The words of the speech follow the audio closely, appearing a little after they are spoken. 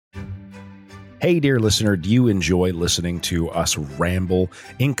Hey, dear listener, do you enjoy listening to us ramble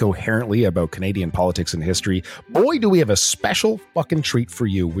incoherently about Canadian politics and history? Boy, do we have a special fucking treat for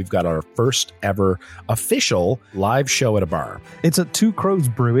you. We've got our first ever official live show at a bar. It's at Two Crows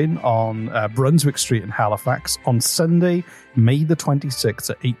Brewing on Brunswick Street in Halifax on Sunday, May the 26th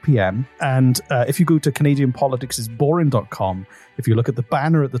at 8 p.m. And if you go to CanadianPoliticsIsBoring.com, if you look at the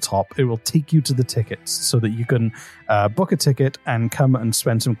banner at the top, it will take you to the tickets so that you can book a ticket and come and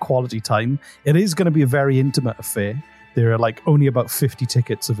spend some quality time. It is going to be a very intimate affair. There are only about 50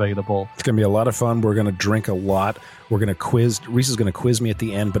 tickets available. It's going to be a lot of fun. We're going to drink a lot. We're going to quiz. Reese is going to quiz me at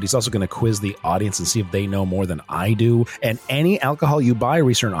the end, but he's also going to quiz the audience and see if they know more than I do. And any alcohol you buy,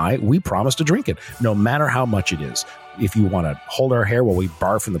 Reese and I, we promise to drink it, no matter how much it is. If you want to hold our hair while we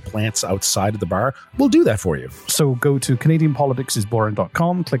barf from the plants outside of the bar, we'll do that for you. So go to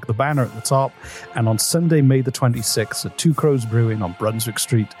CanadianPoliticsIsBoring.com, click the banner at the top, and on Sunday, May the 26th at Two Crows Brewing on Brunswick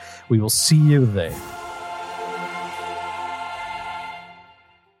Street, we will see you there.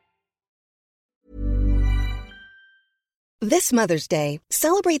 This Mother's Day,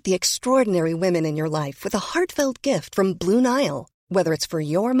 celebrate the extraordinary women in your life with a heartfelt gift from Blue Nile. Whether it's for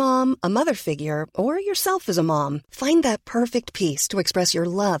your mom, a mother figure, or yourself as a mom, find that perfect piece to express your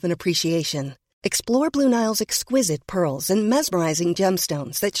love and appreciation. Explore Blue Nile's exquisite pearls and mesmerizing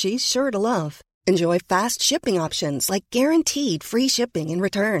gemstones that she's sure to love. Enjoy fast shipping options like guaranteed free shipping and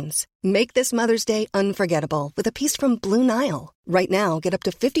returns. Make this Mother's Day unforgettable with a piece from Blue Nile. Right now, get up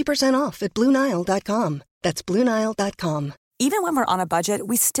to 50% off at BlueNile.com. That's BlueNile.com. Even when we're on a budget,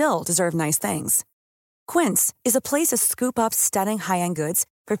 we still deserve nice things. Quince is a place to scoop up stunning high-end goods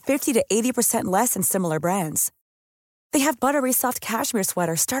for 50 to 80% less than similar brands. They have buttery soft cashmere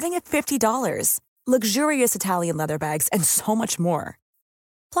sweaters starting at $50, luxurious Italian leather bags, and so much more.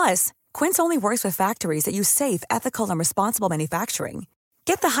 Plus, Quince only works with factories that use safe, ethical, and responsible manufacturing.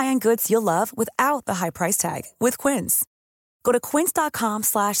 Get the high-end goods you'll love without the high price tag with Quince. Go to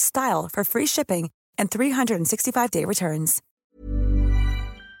quince.com/style for free shipping and 365-day returns.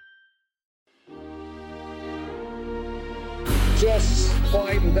 Just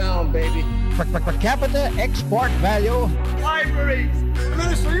quieten down, baby. Per capita export value. Libraries!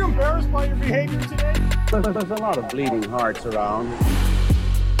 Minister, are you embarrassed by your behavior today? There's a lot of bleeding hearts around.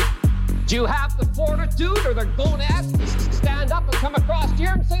 Do you have the fortitude or the gonads to stand up and come across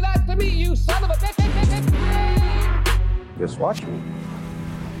here and say that to me, you son of a bitch? Just watch me.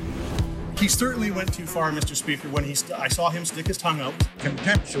 He certainly went too far, Mr. Speaker, when I saw him stick his tongue out.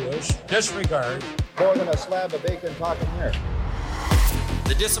 Contemptuous disregard. More than a slab of bacon talking here.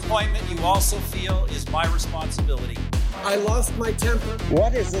 The disappointment you also feel is my responsibility. I lost my temper.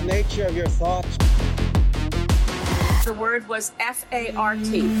 What is the nature of your thoughts? The word was FART.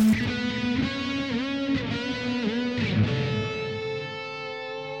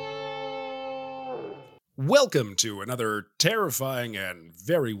 Welcome to another terrifying and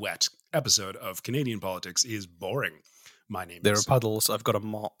very wet episode of Canadian Politics is Boring. My name There is... are puddles. I've got a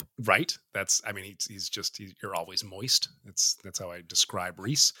mop. Right? You're always moist. That's how I describe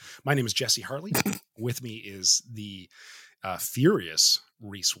Reese. My name is Jesse Harley. With me is the furious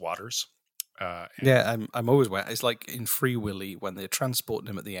Reese Waters. I'm always wet. It's like in Free Willy when they're transporting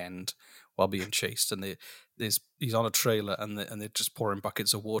him at the end while being chased, and he's on a trailer and they're just pouring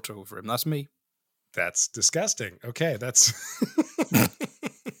buckets of water over him. That's me. That's disgusting. Okay, that's...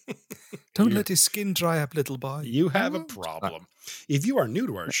 Don't let his skin dry up, little boy. You have a problem. If you are new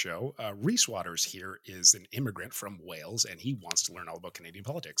to our show, Reese Waters here is an immigrant from Wales, and he wants to learn all about Canadian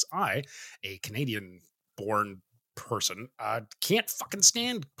politics. I, a Canadian-born person, can't fucking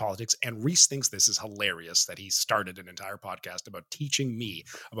stand politics, and Reese thinks this is hilarious that he started an entire podcast about teaching me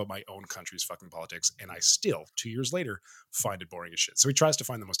about my own country's fucking politics, and I still, 2 years later, find it boring as shit. So he tries to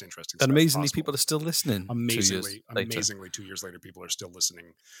find the most interesting stuff. And amazingly, possible. People are still listening. Amazingly, 2 years later, people are still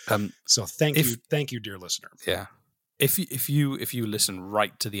listening. So thank you, dear listener. Yeah. If you listen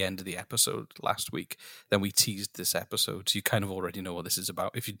right to the end of the episode last week, then we teased this episode, so you kind of already know what this is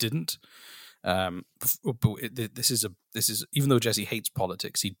about. If you didn't, this is even though Jesse hates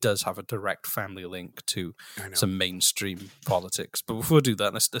politics, he does have a direct family link to some mainstream politics. But before we do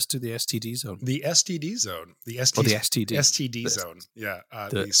that, let's do the STD zone. The STD zone. The STD zone. Yeah.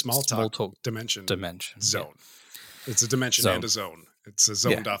 The small talk dimension zone. Yeah. It's a dimension and a zone. It's a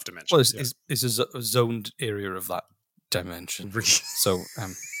zoned off dimension. Well, it's a zoned area of that dimension. So,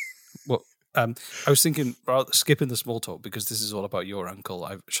 I was thinking, rather skipping the small talk, because this is all about your uncle.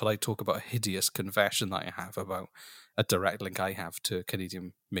 Shall I talk about a hideous confession that I have about a direct link I have to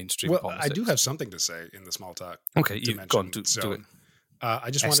Canadian mainstream politics? I do have something to say in the small talk. Okay, you go on, do it. I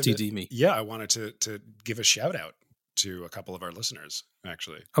just wanted STD me. Yeah, I wanted to give a shout out to a couple of our listeners,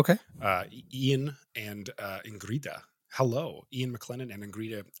 actually. Okay. Ian and Ingrida. Hello, Ian McLennan and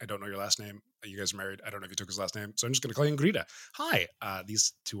Ingrida. I don't know your last name. You guys are married. I don't know if you took his last name, so I'm just going to call you Ingrida. Hi.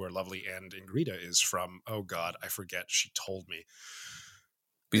 These two are lovely, and Ingrida is from, oh God, I forget. She told me.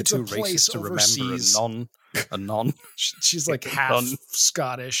 Be too racist to remember a non. She's like half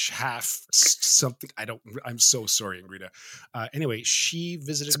Scottish, half something. I'm so sorry, Ingrida. Anyway, she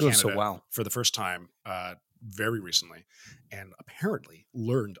visited Canada for the first time very recently, and apparently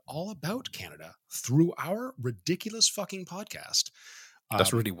learned all about Canada through our ridiculous fucking podcast.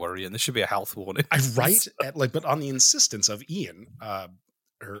 That's really worrying. This should be a health warning. Right? But on the insistence of Ian,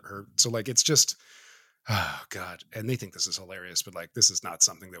 so like it's just. Oh God! And they think this is hilarious, but like this is not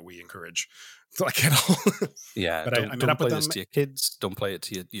something that we encourage, like at all. Yeah, but don't play this to your kids. Don't play it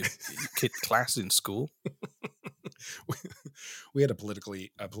to your kid class in school. We had a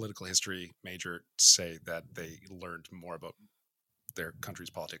political history major say that they learned more about their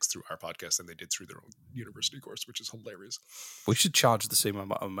country's politics through our podcast than they did through their own university course, which is hilarious. We should charge the same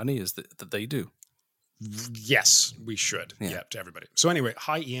amount of money as that they do. Yes, we should. Yeah, to everybody. So anyway,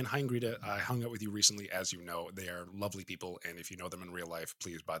 hi Ian, hi Ingrida. I hung out with you recently, as you know. They are lovely people, and if you know them in real life,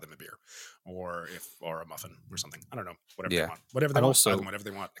 please buy them a beer or a muffin or something. I don't know, whatever they want. Whatever they want. Also, buy them whatever they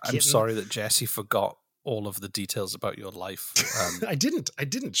want. I'm sorry that Jessie forgot all of the details about your life. I didn't.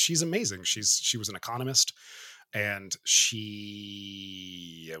 She's amazing. She was an economist. And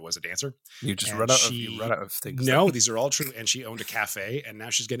she was a dancer. You just run out of things. No, these are all true. And she owned a cafe, and now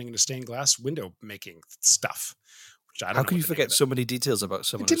she's getting into stained glass window making stuff. Which I don't know. How can you forget so many details about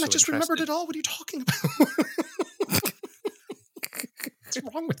someone? Didn't I just remembered it all? What are you talking about? What's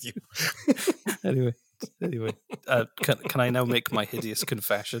wrong with you? Anyway, can I now make my hideous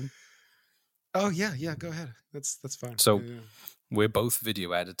confession? Oh yeah, go ahead. That's fine. So. Yeah. We're both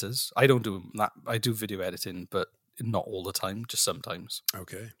video editors. I don't do that. I do video editing, but not all the time, just sometimes.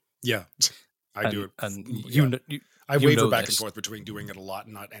 Okay. Yeah. I do it. And I waver back and forth between doing it a lot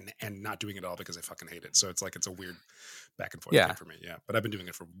and not doing it at all because I fucking hate it. So it's like it's a weird back and forth thing for me. Yeah. But I've been doing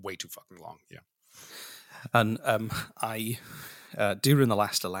it for way too fucking long. Yeah. And I during the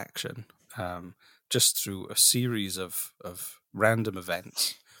last election, just through a series of random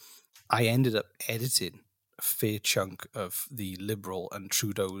events, I ended up editing fair chunk of the Liberal and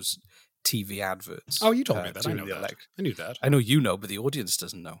Trudeau's TV adverts. Oh, you told me that. I know that. I knew that. I know you know, but the audience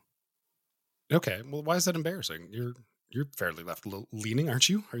doesn't know. Okay. Well, why is that embarrassing? You're fairly left-leaning, aren't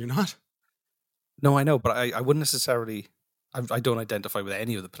you? Are you not? No, I know, but I wouldn't necessarily... I don't identify with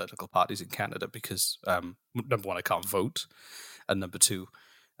any of the political parties in Canada because, number one, I can't vote, and number two,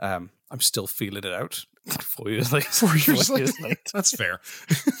 I'm still feeling it out 4 years later. 4 years later. That's fair.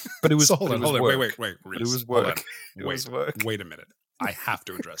 But it was. So hold on. Wait. It was work. Wait a minute. I have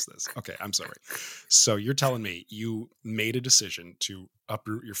to address this. Okay, I'm sorry. So you're telling me you made a decision to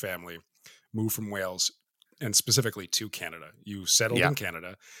uproot your family, move from Wales, and specifically to Canada. You settled in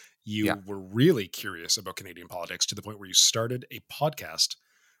Canada. You were really curious about Canadian politics to the point where you started a podcast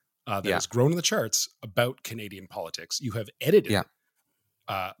that has grown in the charts about Canadian politics. You have edited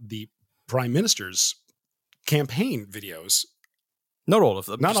the Prime Minister's campaign videos. Not all of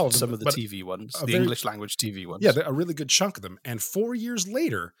them. Not all of them. Some of the TV ones. The English language TV ones. Yeah, a really good chunk of them. And 4 years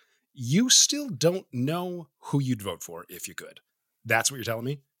later, you still don't know who you'd vote for if you could. That's what you're telling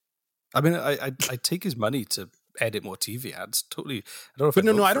me? I mean, I take his money to edit more TV ads. Totally. I don't know if but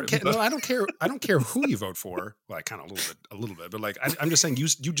no, I don't care. No, I don't care. I don't care who you vote for. Well, I kind of a little bit, but like I'm just saying, you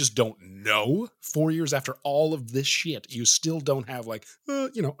just don't know. 4 years after all of this shit, you still don't have like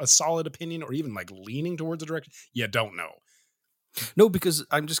a solid opinion or even like leaning towards a direction. You don't know. No, because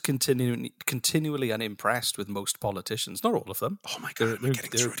I'm just continually unimpressed with most politicians. Not all of them. Oh my God,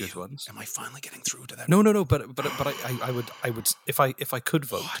 they're good ones. Am I finally getting through to that? No. But I would if I could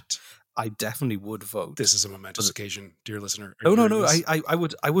vote. What? I definitely would vote. This is a momentous occasion, dear listener. No. I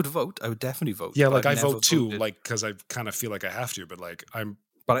would vote. I would definitely vote. Yeah, like I vote too, like because I kind of feel like I have to, but like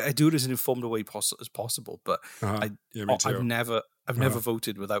But I do it as an informed way as possible. But me too. I've never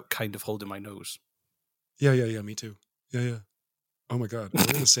voted without kind of holding my nose. Yeah. Me too. Yeah. Oh my God, are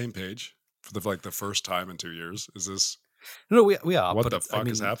we on the same page for the first time in 2 years? Is this? No, we are. What the fuck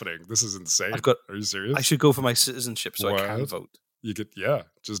is happening? This is insane. Are you serious? I should go for my citizenship so I can vote. You could,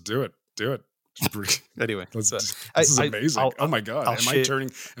 just do it. Anyway, this is amazing. Oh my God,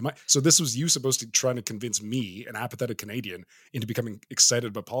 so this was you supposed to try to convince me, an apathetic Canadian, into becoming excited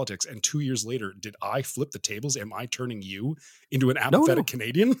about politics, and 2 years later, did I flip the tables? Am I turning you into an apathetic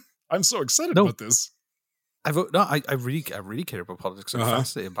Canadian? I'm so excited about this. I vote. No, I really care about politics. I'm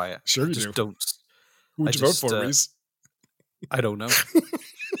fascinated by it. Sure, I just don't. Who would you vote for, Reese? I don't know.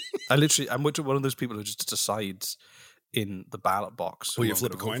 I'm one of those people who just decides in the ballot box. Will you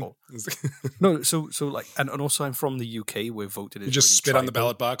flip a coin? No, so like, and also I'm from the UK where voting is you just really spit tribal. on the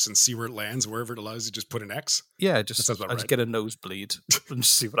ballot box and see where it lands. Wherever it allows, you just put an X. Yeah, I That just sounds about right. get a nosebleed and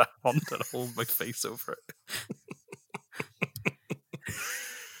just see what I want and hold my face over it.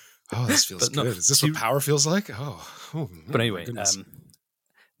 Oh, this feels But no, good. Is this what power feels like? Oh but anyway,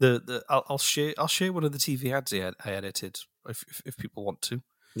 the I'll share one of the TV ads I edited if people want to.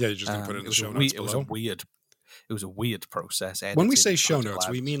 Yeah, you're just gonna put it in the show notes below. It was a weird process. When we say show notes,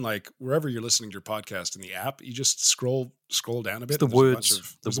 we mean like wherever you're listening to your podcast in the app, you just scroll down a bit. There's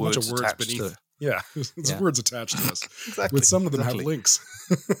a bunch of words beneath. Yeah, there's words attached to us. Exactly. With some of them have links.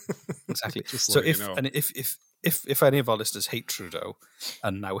 Exactly. Just So you know. if any of our listeners hate Trudeau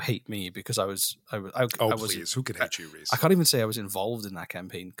and now hate me because I was please, who could hate you, Reese? I can't even say I was involved in that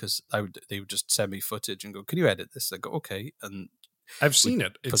campaign because they would just send me footage and go, "Can you edit this?" I go, "Okay," and I've seen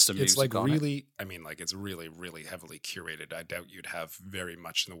it. It's like really. I mean, like it's really, really heavily curated. I doubt you'd have very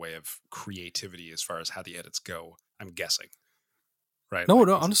much in the way of creativity as far as how the edits go. I'm guessing, right? No,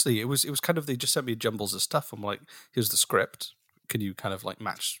 honestly, it was kind of they just sent me jumbles of stuff. I'm like, "Here's the script. Can you kind of like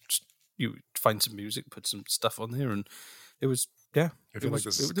match? You find some music, put some stuff on there," and it was I feel like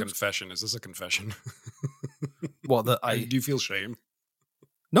this is a confession. Is this a confession? What that do you feel shame?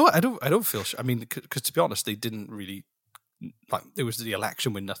 No, I don't feel. I mean, because to be honest, they didn't really. Like it was the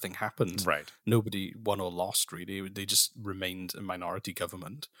election when nothing happened. Right. Nobody won or lost. Really, they just remained a minority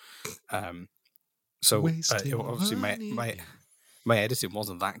government. So obviously, my editing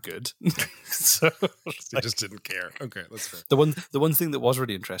wasn't that good. So they just didn't care. Okay, that's fair. The one thing that was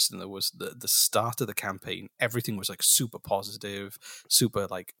really interesting though was the start of the campaign. Everything was like super positive, super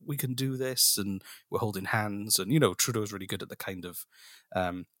like we can do this, and we're holding hands, and Trudeau's really good at the kind of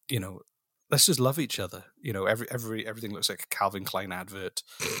let's just love each other. Everything looks like a Calvin Klein advert.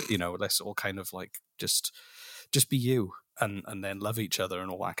 Let's all kind of like just be you and then love each other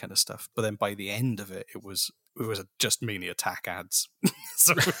and all that kind of stuff. But then by the end of it, it was just mainly attack ads.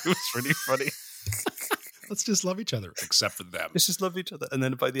 So it was really funny. Let's just love each other, except for them. Let's just love each other. And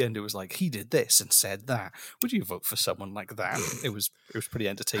then by the end, it was like, he did this and said that. Would you vote for someone like that? It was pretty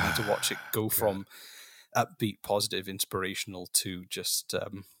entertaining to watch it go from upbeat, positive, inspirational to just...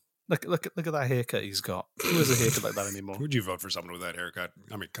 Look at that haircut he's got. Who has a haircut like that anymore? Would you vote for someone with that haircut?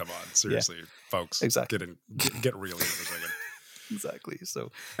 I mean, come on, seriously, folks. Exactly. Get real here for a second. Exactly.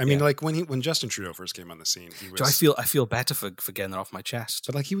 So I mean, like when Justin Trudeau first came on the scene, he was. So I feel better for getting that off my chest.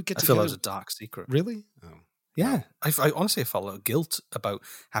 But like he would get. I feel that was a dark secret. Really? Oh. Yeah. I honestly felt a lot of guilt about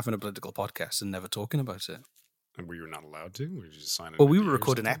having a political podcast and never talking about it. And were you not allowed to? Or did you just sign it? Well, we were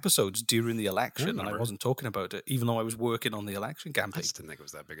recording episodes during the election, and I wasn't talking about it, even though I was working on the election campaign. I just didn't think it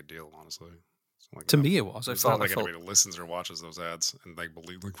was that big a deal, honestly. Like, to me, it was. It's not like anybody listens or watches those ads and like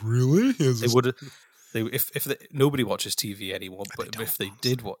believe, like, really? They would. Nobody watches TV anymore, but if they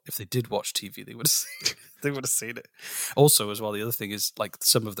did watch TV, they would have seen it. Also, as well, the other thing is like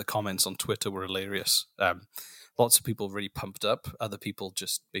some of the comments on Twitter were hilarious. Lots of people really pumped up. Other people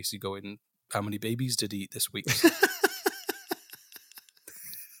just basically going, "How many babies did he eat this week?"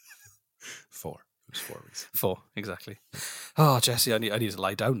 4. It was 4 weeks. 4, exactly. Oh, Jesse, I need to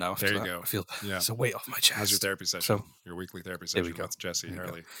lie down now. There you go. I feel it's a weight off my chest. How's your therapy session? Your weekly therapy session with Jesse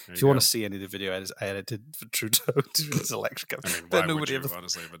Harley. If you want to see any of the video I edited for Trudeau during his election campaign, I mean, why would you,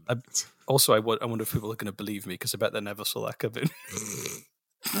 honestly? But also, I wonder if people are going to believe me because I bet they never saw that coming.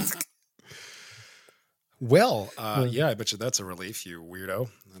 Well, yeah, I bet you that's a relief, you weirdo.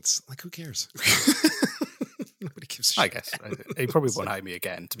 That's like, who cares? Nobody gives a shit. I guess. They probably won't hire me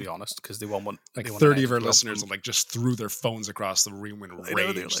again, to be honest, because they won't want... Like 30 of our listeners like just threw their phones across the room in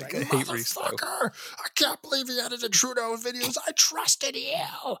rage. Like, I hate Reese. I can't believe he edited Trudeau videos. I trusted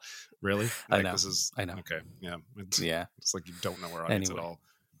you. Really? I know. I know. Okay. Yeah. It's like you don't know our audience at all.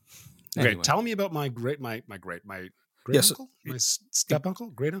 Okay, tell me about my great uncle? My step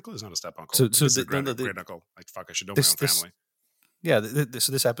uncle? Great uncle is not a step uncle. So great uncle. Like, fuck, I should know my own family. Yeah,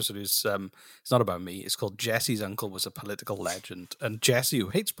 so this episode is it's not about me. It's called Jesse's Uncle Was a Political Legend, and Jesse, who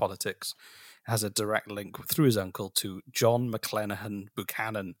hates politics, has a direct link through his uncle to John McClenaghan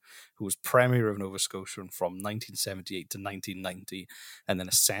Buchanan, who was Premier of Nova Scotia from 1978 to 1990, and then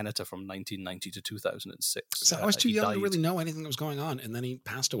a senator from 1990 to 2006. So I was too young to really know anything that was going on, and then he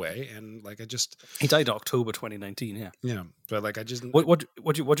passed away, and like he died in October 2019. Yeah, yeah, but like what do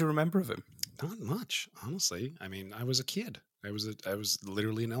you remember of him? Not much, honestly. I mean, I was a kid. I was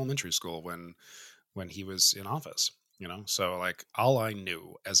literally in elementary school when he was in office. So like all I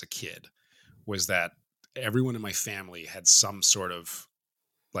knew as a kid was that everyone in my family had some sort of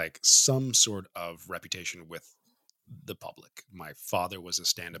reputation with the public. My father was a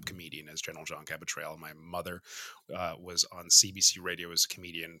stand-up comedian as General John Cabatrel. My mother was on CBC radio as a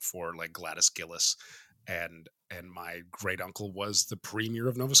comedian for like Gladys Gillis, and my great uncle was the premier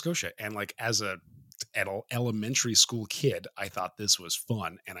of Nova Scotia. And like as an elementary school kid, I thought this was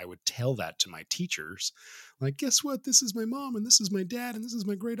fun, and I would tell that to my teachers, like, guess what? This is my mom, and this is my dad, and this is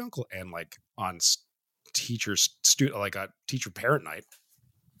my great uncle. And like on teacher parent night,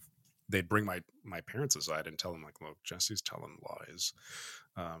 they'd bring my parents aside and tell them like, look, Jesse's telling lies.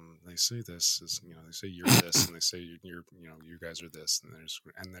 They say this is, they say you're this, and they say you're you guys are this, and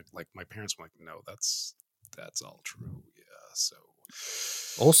they're like, my parents were like, no, that's all true. Yeah. So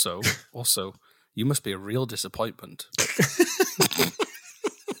also, you must be a real disappointment.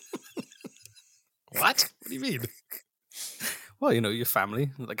 What do you mean? Well, your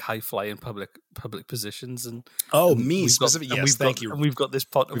family, like high flying public positions, and me specifically. Yes, thank you. And we've got this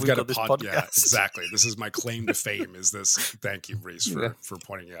podcast. Yeah, exactly. This is my claim to fame. Is this? Thank you, Reese, for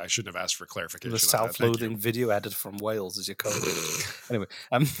pointing. I shouldn't have asked for clarification. The self-loathing video edited from Wales, as you call it. Anyway,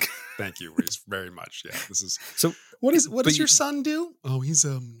 thank you, Reese, very much. Yeah, this is. So, what does your son do? Oh, he's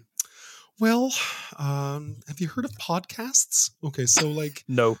Well, have you heard of podcasts? Okay, so like,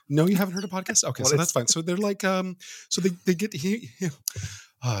 no, you haven't heard of podcasts. Okay, so that's fine. So they're like, so they get geez.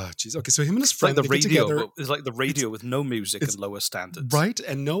 Okay, so him and his friend, like the radio, it's like the radio with no music and lower standards, right?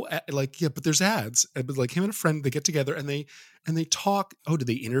 And no, but there's ads. But like him and a friend, they get together and they talk. Oh, do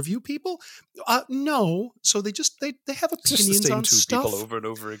they interview people? No. So they have opinions on stuff people over and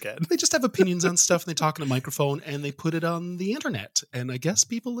over again. They just have opinions on stuff, and they talk in a microphone, and they put it on the internet, and I guess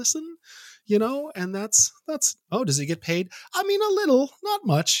people listen. And that's, oh, does he get paid? I mean, a little, not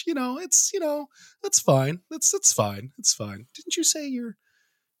much, it's, that's fine. That's fine. It's fine. Didn't you say your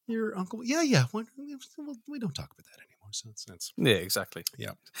uncle? Yeah. We don't talk about that anymore. So that's yeah, exactly.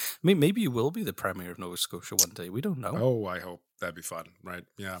 Yeah. I mean, maybe you will be the premier of Nova Scotia one day. We don't know. Oh, I hope that'd be fun. Right.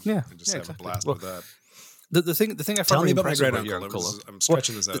 Yeah. Yeah. And just have exactly. a blast with that. The thing I found Tell me about my great uncle. I'm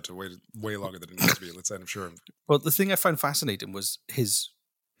stretching this out to way longer than it needs to be. Let's say I'm sure. Well, the thing I found fascinating was his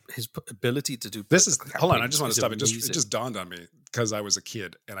ability to do this is hold on, I just want to stop. It just dawned on me because I was a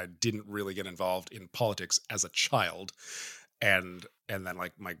kid and I didn't really get involved in politics as a child, and then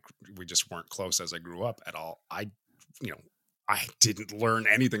like we just weren't close as I grew up at all. I didn't learn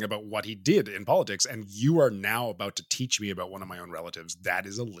anything about what he did in politics, and you are now about to teach me about one of my own relatives. That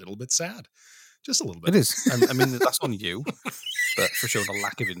is a little bit sad. Just a little bit. It is. I mean, that's on you, but for showing a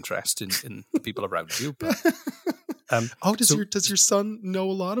lack of interest in the people around you. But, does your son know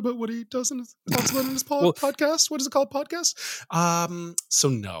a lot about what he does and talks about in his podcast? What is it called? Podcast? So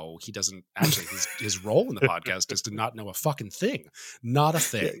no, he doesn't. Actually, his role in the podcast is to not know a fucking thing, not a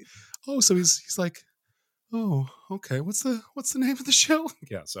thing. Oh, so he's like, oh, okay. What's the name of the show?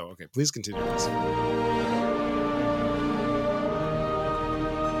 Yeah. So okay, please continue this.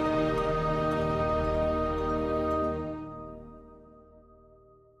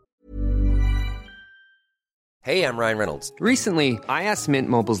 Hey, I'm Ryan Reynolds. Recently, I asked Mint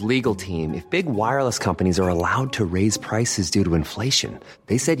Mobile's legal team if big wireless companies are allowed to raise prices due to inflation.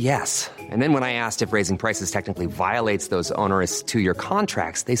 They said yes. And then when I asked if raising prices technically violates those onerous 2-year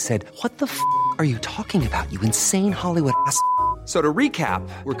contracts, they said, what the f*** are you talking about, you insane Hollywood ass f- So to recap,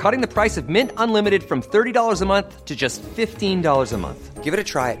 we're cutting the price of Mint Unlimited from $30 a month to just $15 a month. Give it a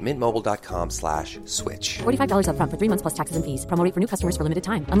try at mintmobile.com/switch. $45 up front for 3 months plus taxes and fees. Promo rate for new customers for limited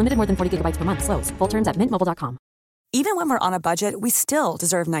time. Unlimited more than 40 gigabytes per month. Slows full terms at mintmobile.com. Even when we're on a budget, we still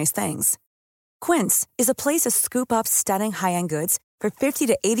deserve nice things. Quince is a place to scoop up stunning high-end goods for 50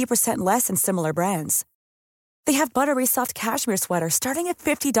 to 80% less than similar brands. They have buttery soft cashmere sweaters starting at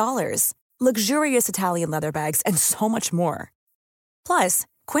 $50, luxurious Italian leather bags, and so much more. Plus,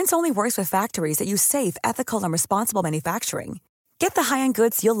 Quince only works with factories that use safe, ethical, and responsible manufacturing. Get the high-end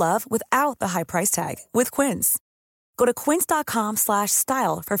goods you'll love without the high price tag with Quince. Go to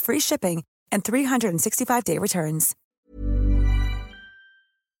quince.com/style for free shipping and 365-day returns.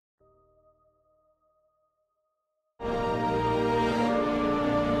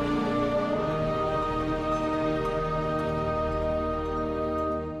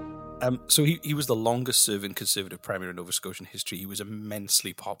 So he was the longest serving Conservative Premier in Nova Scotian history. He was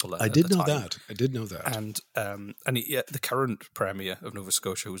immensely popular. I did know that. And the current Premier of Nova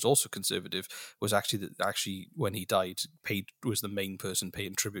Scotia, who was also Conservative, was actually when he died, was the main person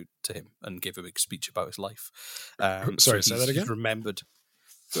paying tribute to him and gave a big speech about his life. Sorry, say that again. Remembered.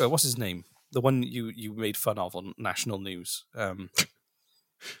 What's his name? The one you made fun of on national news.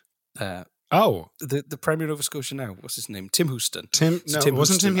 Oh, the Premier of Nova Scotia now. What's his name? Tim Houston. It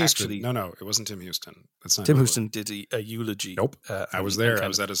wasn't Tim Houston. Actually, No, it wasn't Tim Houston. That's not Tim Houston did a eulogy. Nope. I was there. I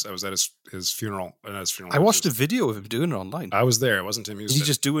was at his funeral. I watched a video of him doing it online. I was there. It wasn't Tim Houston. Did he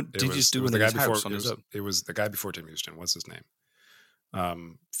just do it? Did he just do it in his house on his own? It was the guy before Tim Houston. What's his name?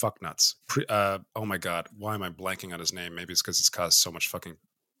 Fuck nuts. Oh my God. Why am I blanking on his name? Maybe it's because it's caused so much fucking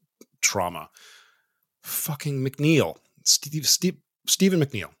trauma. Fucking McNeil. Stephen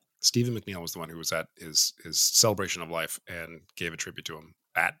McNeil. Stephen McNeil was the one who was at his celebration of life and gave a tribute to him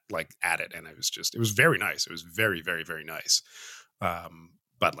at it. And it was very nice. It was very, very, very nice.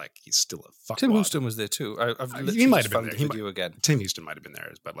 But like, he's still a fuck. Tim Houston was there too. He might have been there. Again. Tim Houston might have been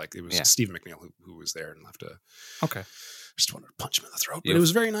there, but like, it was Stephen McNeil who was there and left a. Okay. Just wanted to punch him in the throat, but it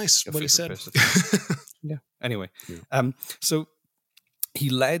was very nice what he said. Yeah. Anyway, so he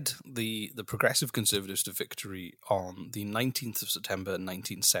led the Progressive Conservatives to victory on the 19th of September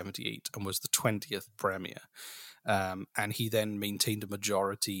 1978 and was the 20th Premier. And he then maintained a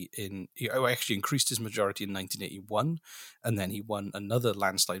majority actually increased his majority in 1981, and then he won another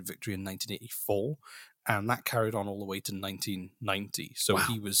landslide victory in 1984, and that carried on all the way to 1990. So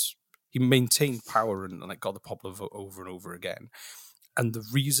he maintained power and like got the popular vote over and over again. And the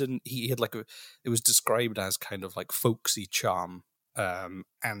reason he had it was described as kind of like folksy charm.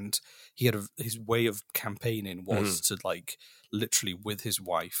 And he had his way of campaigning was to like literally with his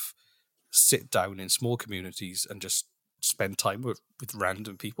wife sit down in small communities and just spend time with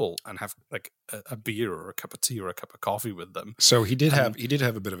random people and have like a beer or a cup of tea or a cup of coffee with them. So he did have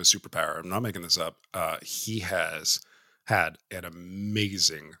a bit of a superpower. I'm not making this up. He has had an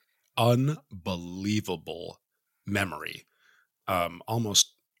amazing, unbelievable memory.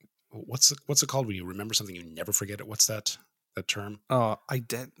 Almost what's it called when you remember something you never forget it? What's that term?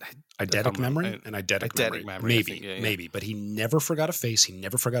 Eidetic memory? An eidetic memory. Maybe. But he never forgot a face. He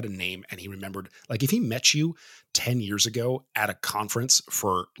never forgot a name. And he remembered, like, if he met you 10 years ago at a conference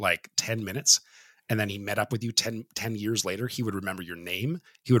for like 10 minutes, and then he met up with you 10 years later, he would remember your name.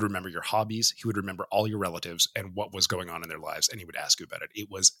 He would remember your hobbies. He would remember all your relatives and what was going on in their lives. And he would ask you about it. It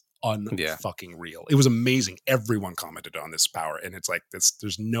was unfucking real. It was amazing. Everyone commented on this power, and it's like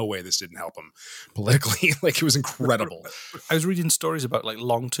there's no way this didn't help him politically. Like, it was incredible. I was reading stories about like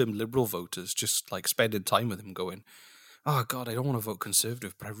long-term Liberal voters just like spending time with him, going, "Oh God, I don't want to vote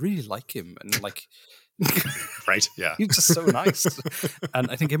Conservative, but I really like him," and like, right, yeah, he's just so nice.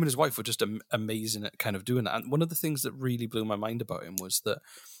 And I think him and his wife were just amazing at kind of doing that. And one of the things that really blew my mind about him was that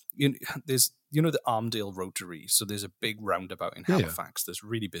there's the Armdale Rotary, so there's a big roundabout in Halifax that's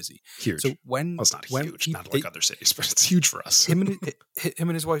really busy. Huge. So it's not huge, not like other cities, but it's huge for us. him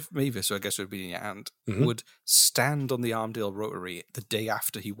and his wife Mavis, who I guess would be your aunt, would stand on the Armdale Rotary the day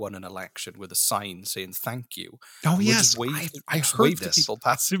after he won an election with a sign saying "Thank you." Oh yes, I heard this. To people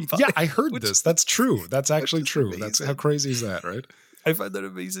passing by. Yeah, I heard this. That's true. That's actually true. Amazing. That's how crazy is that, right? I find that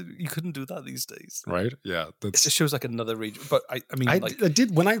amazing. You couldn't do that these days, right? Yeah, it just shows like another region. But I mean, I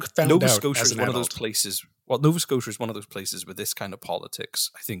did when I found Nova out Scotia as is an one adult. of those places. Well, Nova Scotia is one of those places where this kind of politics,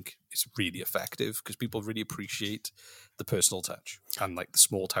 I think, is really effective because people really appreciate the personal touch and like the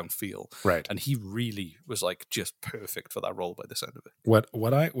small town feel. Right, and he really was like just perfect for that role by the sound of it. What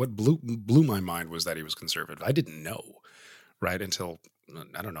blew my mind was that he was conservative. I didn't know, right, until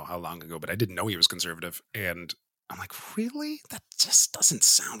I don't know how long ago, but I didn't know he was conservative, and I'm like, really? That just doesn't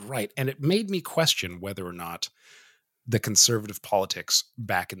sound right. And it made me question whether or not the conservative politics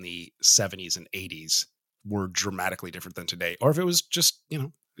back in the 70s and 80s were dramatically different than today, or if it was just,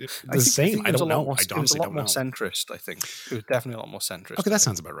 the same. I don't know. I honestly don't know. It was a lot more centrist, I think. It was definitely a lot more centrist. Okay, that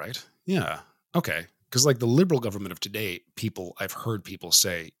sounds about right. Yeah. Okay. Because like the Liberal government of today, I've heard people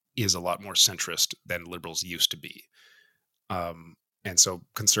say is a lot more centrist than Liberals used to be. And so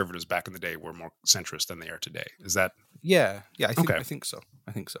conservatives back in the day were more centrist than they are today. Is that? Yeah. I think so.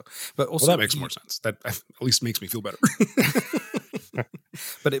 But also, that makes more sense. That at least makes me feel better.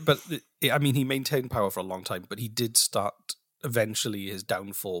 I mean, he maintained power for a long time, but he did start. Eventually, his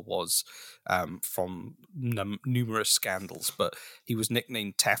downfall was from numerous scandals. But he was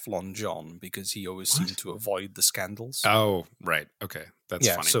nicknamed Teflon John because he always seemed to avoid the scandals. Oh, right. Okay, that's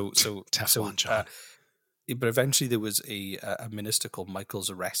funny. So Teflon John. But eventually there was a minister called Michael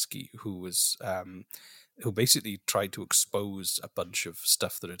Zareski who basically tried to expose a bunch of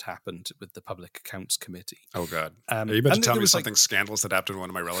stuff that had happened with the Public Accounts Committee. Oh, God. Are you about to tell me something scandalous that happened to one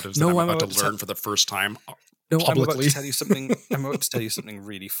of my relatives that I'm about to learn for the first time publicly? I'm about to tell you something. I'm about to tell you something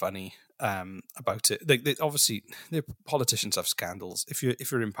really funny about it. Obviously, the politicians have scandals. If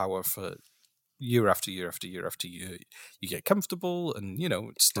you're in power for year after year after year after year, you get comfortable and,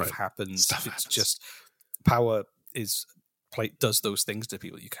 stuff happens. Just... Power is does those things to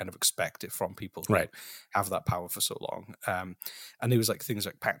people. You kind of expect it from people who have that power for so long. And it was like things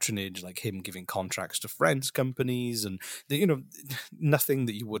like patronage, like him giving contracts to friends companies, and nothing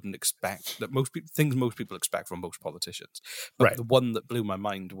that you wouldn't expect, that most people expect from most politicians. But the one that blew my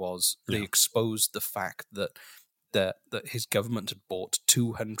mind was they exposed the fact that his government had bought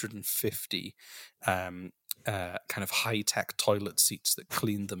 250 kind of high-tech toilet seats that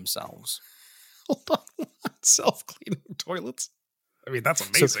cleaned themselves. Hold on, self-cleaning toilets? I mean, that's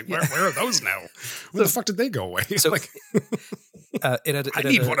amazing. So, where are those now? Where the fuck did they go away? So, I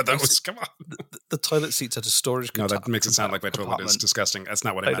need one of those. Come on. The toilet seats had a storage. No, that makes it sound like my toilet is disgusting. That's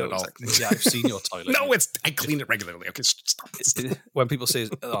not what I meant at all. Exactly. Yeah, I've seen your toilet. No, I clean it regularly. Okay, stop. When people say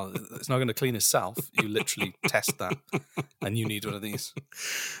it's not going to clean itself, you literally test that, and you need one of these.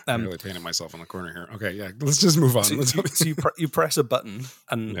 I'm really painting myself on the corner here. Okay, yeah, let's just move on. So you press a button,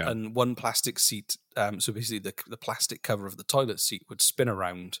 and one plastic seat. So basically, the plastic cover of the toilet seat would spin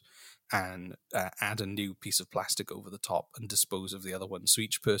around and add a new piece of plastic over the top and dispose of the other one. So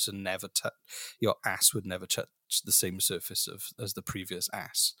each person your ass would never touch the same surface as the previous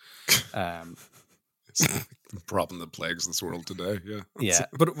ass. It's the problem that plagues this world today. Yeah, yeah.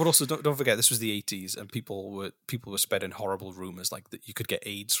 But also don't forget, this was the 80s, and people were spreading horrible rumors like that you could get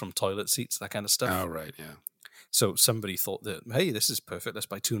AIDS from toilet seats, that kind of stuff. Oh right, yeah. So somebody thought that, hey, this is perfect. Let's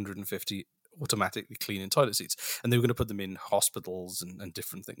buy 250 automatically cleaning toilet seats, and they were going to put them in hospitals and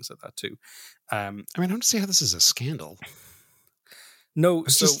different things like that too. I mean, I don't see how this is a scandal. No,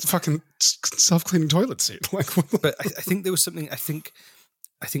 it's just fucking self-cleaning toilet seat. But I think there was something. I think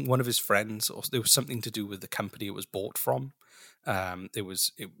one of his friends, or there was something to do with the company it was bought from.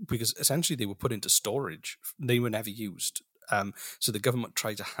 Because essentially they were put into storage. They were never used. So the government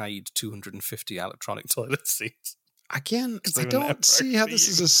tried to hide 250 electronic toilet seats. Again, I don't see how this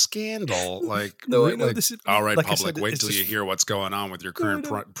is a scandal. Like, no, really, I know, this is, all right, like public, said, wait till you hear what's going on with your current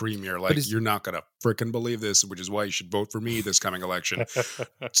premier. Like, you're not going to freaking believe this, which is why you should vote for me this coming election.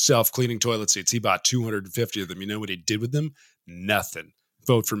 Self-cleaning toilet seats. He bought 250 of them. You know what he did with them? Nothing.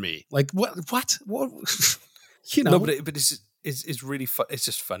 Vote for me. Like, what? You know. No, but it's really fun. It's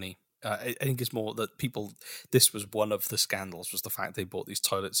just funny. I think it's more that this was one of the scandals, was the fact they bought these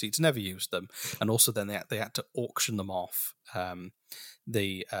toilet seats, never used them, and also then they had to auction them off.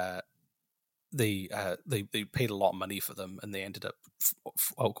 They paid a lot of money for them, and they ended up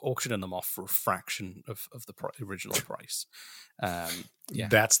auctioning them off for a fraction of the original price. Yeah,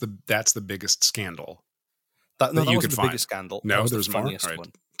 that's the biggest scandal. That wasn't the biggest scandal. No, that was there's the more. Funniest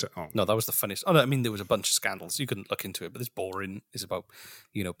one. No, that was the funniest. Oh, no, I mean, there was a bunch of scandals. You can look into it, but this boring is about,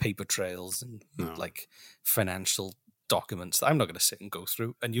 paper trails and like financial documents that I'm not going to sit and go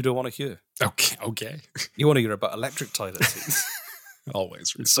through, and you don't want to hear. Okay. You want to hear about electric toilet seats.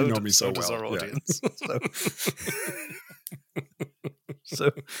 Always. You know me so does well. Our audience. Yeah.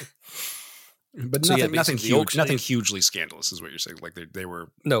 So. But nothing hugely scandalous is what you're saying. Like they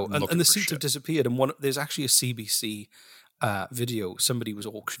were and the seats have disappeared. And there's actually a CBC video. Somebody was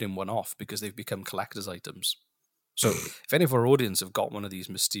auctioning one off because they've become collector's items. So if any of our audience have got one of these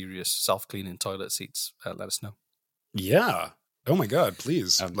mysterious self-cleaning toilet seats, let us know. Yeah. Oh my God,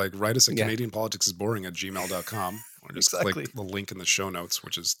 please. Write us at CanadianPoliticsIsBoring@gmail.com. Or just click the link in the show notes,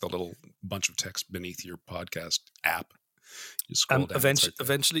 which is the little bunch of text beneath your podcast app. You scroll down.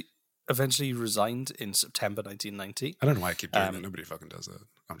 Eventually he resigned in September 1990. I don't know why I keep doing that. Nobody fucking does that.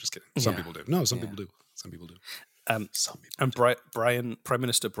 I'm just kidding. Some people do. No, some people do. Some people do. Prime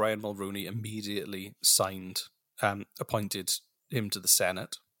Minister Brian Mulroney immediately appointed him to the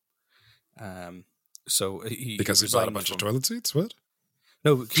Senate. So because he bought a bunch of toilet seats? What?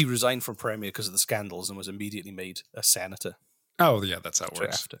 No, he resigned from Premier because of the scandals and was immediately made a senator. Oh, yeah, that's how it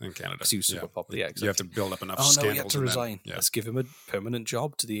works in Canada. Because he was super popular. Yeah, exactly. You have to build up enough scandals. No, he had to resign. Let's give him a permanent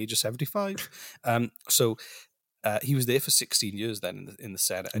job to the age of 75. So he was there for 16 years then in the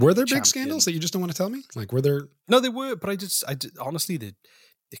Senate. Were there big scandals that you just don't want to tell me? Like, were there? No, there were, but I did honestly, the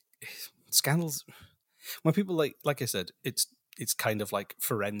scandals, when people like I said, it's kind of like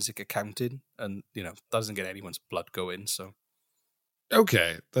forensic accounting, and that doesn't get anyone's blood going. So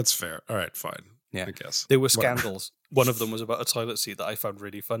okay, that's fair. All right, fine. Yeah, I guess there were scandals. One of them was about a toilet seat that I found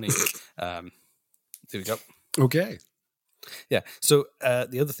really funny. There we go. Okay. Yeah. So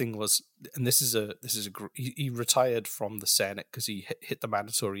the other thing was, and he retired from the Senate because he hit the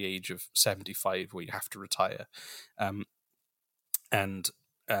mandatory age of 75, where you have to retire. And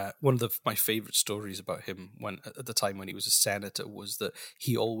one of my favorite stories about him at the time when he was a senator was that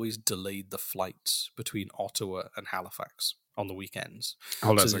he always delayed the flights between Ottawa and Halifax on the weekends.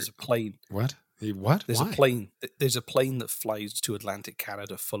 Hold on, there's a plane. What? What? There's Why? a plane. There's a plane that flies to Atlantic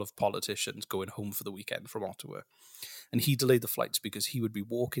Canada full of politicians going home for the weekend from Ottawa. And he delayed the flights because he would be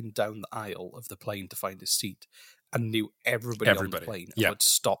walking down the aisle of the plane to find his seat and knew everybody. On the plane and would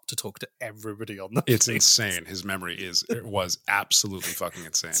stop to talk to everybody on the plane. It's insane. His memory was absolutely fucking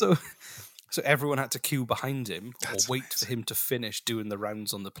insane. So everyone had to queue behind him or wait for him to finish doing the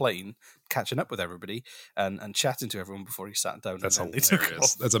rounds on the plane, catching up with everybody and chatting to everyone before he sat down. That's and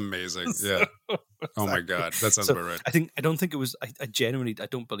hilarious. That's amazing. Yeah. Oh my God. That sounds about right. I don't think it was. I genuinely, I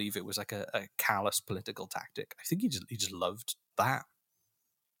don't believe it was like a callous political tactic. I think he just loved that.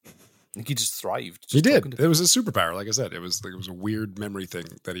 I think he just thrived. He did. It was a superpower. Like I said, it was a weird memory thing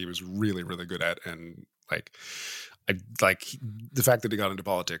that he was really, really good at, and the fact that he got into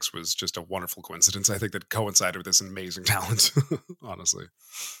politics was just a wonderful coincidence. I think that coincided with this amazing talent, honestly.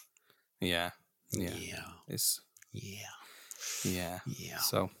 Yeah.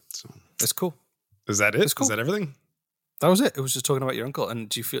 So it's cool. Is that it? Cool. Is that everything? That was it. It was just talking about your uncle. And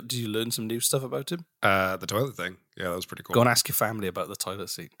did you learn some new stuff about him? The toilet thing. Yeah, that was pretty cool. Go and ask your family about the toilet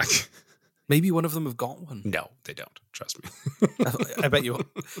seat. Maybe one of them have got one. No, they don't. Trust me. I bet you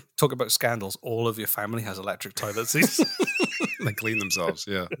talk about scandals. All of your family has electric toilet seats. They clean themselves.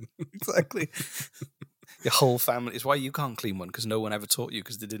 Yeah, exactly. Your whole family. It's why you can't clean one, because no one ever taught you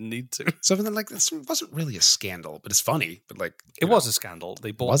because they didn't need to. So then, this wasn't really a scandal, but it's funny. But it was a scandal.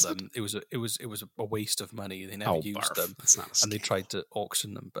 They bought them. It was a waste of money. They never used them. That's not a scandal. And they tried to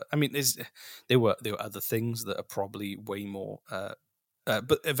auction them. But I mean, there were other things that are probably way more.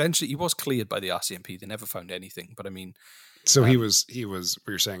 But eventually, he was cleared by the RCMP. They never found anything. But I mean, so he was. What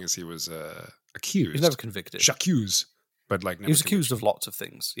you're saying is he was accused. He was never convicted. J'accuse. But never he was accused of lots of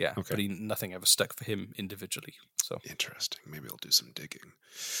things, yeah. Okay. But nothing ever stuck for him individually. So interesting. Maybe I'll do some digging.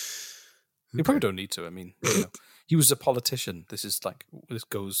 You probably don't need to. I mean, he was a politician. This is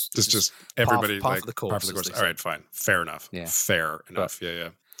goes. This just everybody part of the course. All right, fine, fair enough. Yeah, fair enough. Yeah.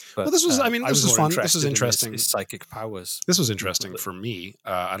 But, well, this was. I mean, this was fun. This was interesting. His psychic powers. This was interesting for me.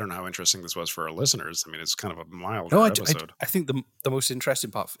 I don't know how interesting this was for our listeners. I mean, it's kind of a mild episode. I think the most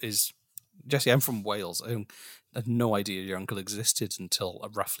interesting part is, Jesse, I'm from Wales. I had no idea your uncle existed until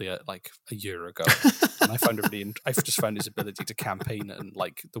roughly a year ago, and I just found his ability to campaign and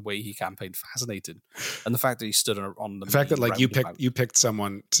the way he campaigned fascinating, and the fact that he stood on the fact that you picked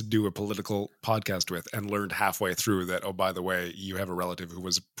someone to do a political podcast with and learned halfway through that, oh, by the way, you have a relative who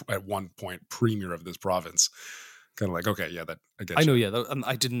was at one point premier of this province. Kind of okay, yeah, that I get. I know, yeah, and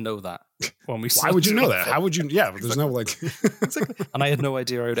I didn't know that when we. Why would you know that? How would you? Yeah, there's no Exactly. And I had no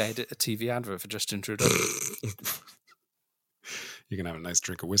idea I would edit a TV advert for Justin Trudeau. You're gonna have a nice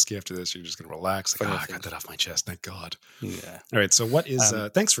drink of whiskey after this. You're just gonna relax. I got that off my chest. Thank God. Yeah. All right. So, what is?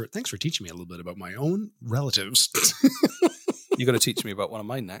 Thanks for teaching me a little bit about my own relatives. You're gonna teach me about one of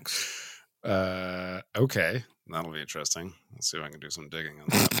mine next. Okay, that'll be interesting. Let's see if I can do some digging on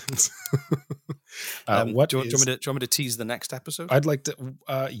that. Do you want me to tease the next episode? I'd like to.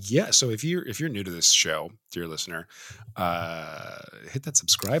 Yeah. So if you're new to this show, dear listener, hit that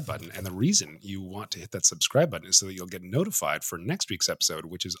subscribe button. And the reason you want to hit that subscribe button is so that you'll get notified for next week's episode,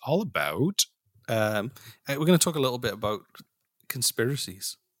 which is all about. We're going to talk a little bit about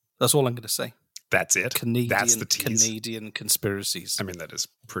conspiracies. That's all I'm going to say. That's it. That's the tease. Canadian conspiracies. I mean, that is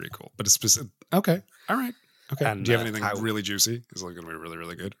pretty cool. But it's specific. Okay. All right. Okay. And do you have anything really juicy? Is it going to be really,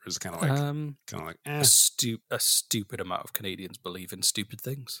 really good, or is it kind of like a stupid amount of Canadians believe in stupid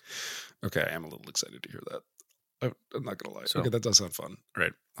things? Okay, I am a little excited to hear that. I'm not going to lie. Okay, that does sound fun. All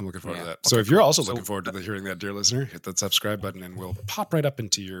right, I'm looking forward to that. So if you're also looking forward to hearing that, dear listener, hit that subscribe button, and we'll pop right up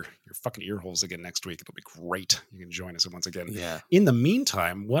into your fucking ear holes again next week. It'll be great. You can join us once again. Yeah. In the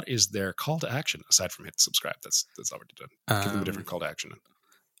meantime, what is their call to action aside from hit subscribe? That's already done. Give them a different call to action.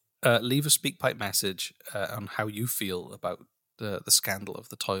 Leave a SpeakPipe message on how you feel about the scandal of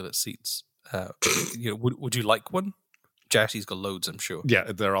the toilet seats. Would you like one? Jesse's got loads, I'm sure.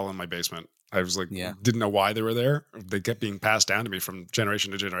 Yeah, they're all in my basement. I was didn't know why they were there. They kept being passed down to me from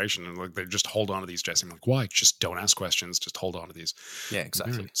generation to generation, and they just hold on to these, Jesse. I'm like, why? Just don't ask questions. Just hold on to these. Yeah,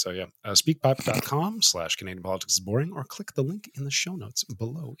 exactly. Right. So speakpipe.com/Canadian Politics is Boring, or click the link in the show notes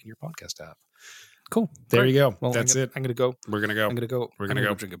below in your podcast app. Cool. There you go. Well, that's it. I'm going to go. We're going to go. I'm going to go. We're going to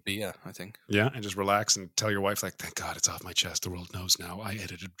go drink a beer, I think. Yeah, and just relax and tell your wife, thank God it's off my chest. The world knows now. I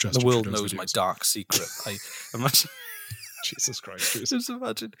edited Justin The world Trudeau's knows videos. my dark secret. I imagine. Jesus Christ. Just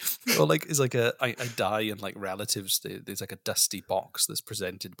imagine. Or it's I die and relatives, there's a dusty box that's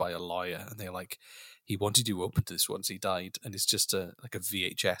presented by a lawyer, and they're like, he wanted you open to this once he died, and it's just a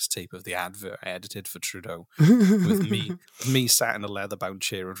VHS tape of the advert I edited for Trudeau with me sat in a leather-bound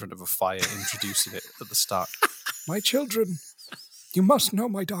chair in front of a fire introducing it at the start. My children. You must know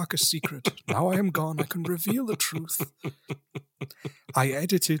my darkest secret. Now I am gone, I can reveal the truth. I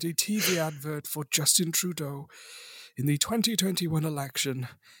edited a TV advert for Justin Trudeau in the 2021 election.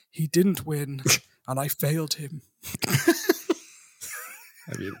 He didn't win, and I failed him.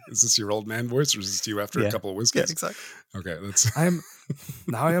 I mean, is this your old man voice, or is this you after a couple of whiskeys? Yeah, exactly. Okay, that's.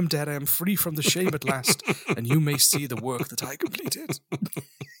 Now I am dead. I am free from the shame at last, and you may see the work that I completed.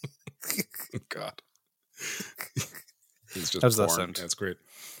 God, it's just How does that porn. sound? That's great.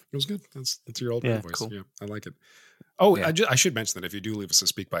 It was good. That's your old man voice. Cool. Yeah, I like it. Oh, yeah. I should mention that if you do leave us a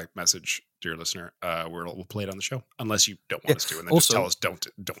speak pipe message, dear listener, we'll play it on the show. Unless you don't want us to, and then Also, just tell us don't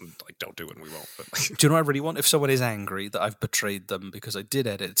do it, and we won't. But do you know what I really want? If someone is angry that I've betrayed them because I did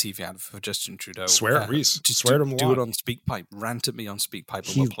edit a TV ad for Justin Trudeau, swear at Reese. Just swear to him a do lot. it on SpeakPipe. Rant at me on SpeakPipe,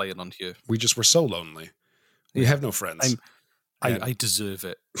 and we'll play it on here. We just were so lonely. We have no friends. I deserve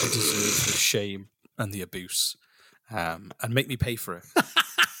it. I deserve the shame and the abuse, and make me pay for it.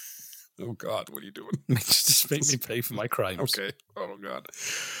 Oh God, what are you doing? Just make me pay for my crimes. Okay. Oh God.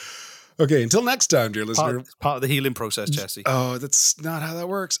 Okay, until next time, dear listener. Part of the healing process, Jesse. Oh, that's not how that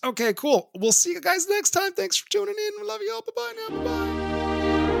works. Okay, cool. We'll see you guys next time. Thanks for tuning in. We love you all. Bye-bye now. Bye-bye.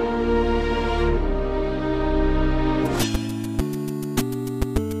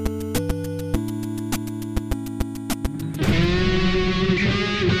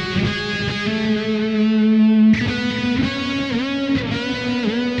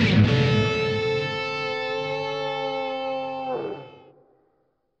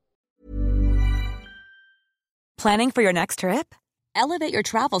 Planning for your next trip? Elevate your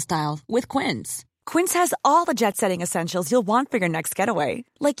travel style with Quince. Quince has all the jet-setting essentials you'll want for your next getaway,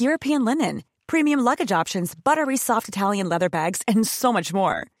 like European linen, premium luggage options, buttery soft Italian leather bags, and so much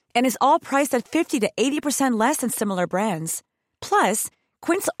more. And is all priced at 50 to 80% less than similar brands. Plus,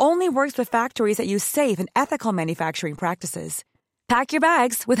 Quince only works with factories that use safe and ethical manufacturing practices. Pack your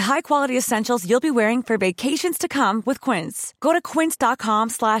bags with high-quality essentials you'll be wearing for vacations to come with Quince. Go to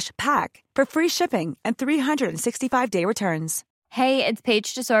quince.com/pack for free shipping and 365-day returns. Hey, it's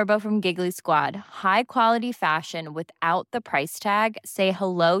Paige DeSorbo from Giggly Squad. High quality fashion without the price tag. Say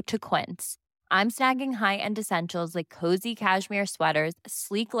hello to Quince. I'm snagging high-end essentials like cozy cashmere sweaters,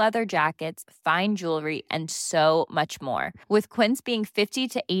 sleek leather jackets, fine jewelry, and so much more. With Quince being 50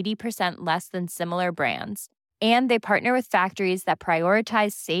 to 80% less than similar brands. And they partner with factories that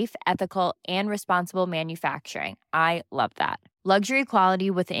prioritize safe, ethical, and responsible manufacturing. I love that. Luxury quality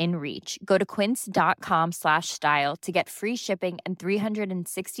within reach. Go to quince.com/style to get free shipping and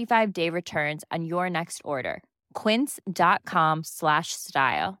 365-day returns on your next order.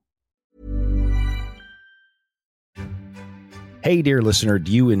 Quince.com/style. Hey, dear listener,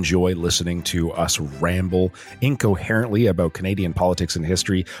 do you enjoy listening to us ramble incoherently about Canadian politics and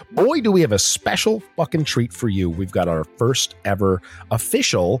history? Boy, do we have a special fucking treat for you. We've got our first ever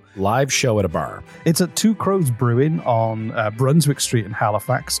official live show at a bar. It's at Two Crows Brewing on Brunswick Street in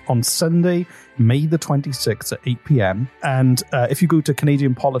Halifax on Sunday, May the 26th at 8 p.m. And if you go to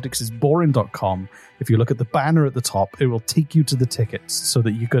CanadianPoliticsIsBoring.com, if you look at the banner at the top, it will take you to the tickets so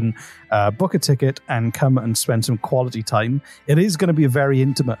that you can book a ticket and come and spend some quality time. It is going to be a very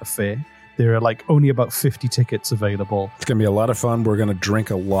intimate affair. There are only about 50 tickets available. It's going to be a lot of fun. We're going to drink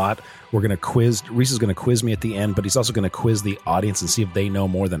a lot. We're going to quiz. Reese is going to quiz me at the end, but he's also going to quiz the audience and see if they know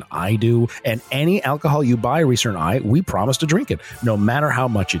more than I do. And any alcohol you buy, Reese and I, we promise to drink it, no matter how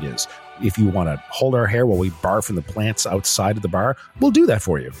much it is. If you want to hold our hair while we barf in the plants outside of the bar, we'll do that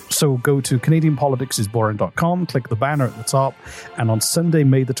for you. So go to CanadianPoliticsIsBoring.com, click the banner at the top, and on Sunday,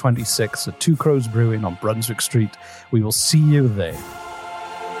 May the 26th at Two Crows Brewing on Brunswick Street, we will see you there.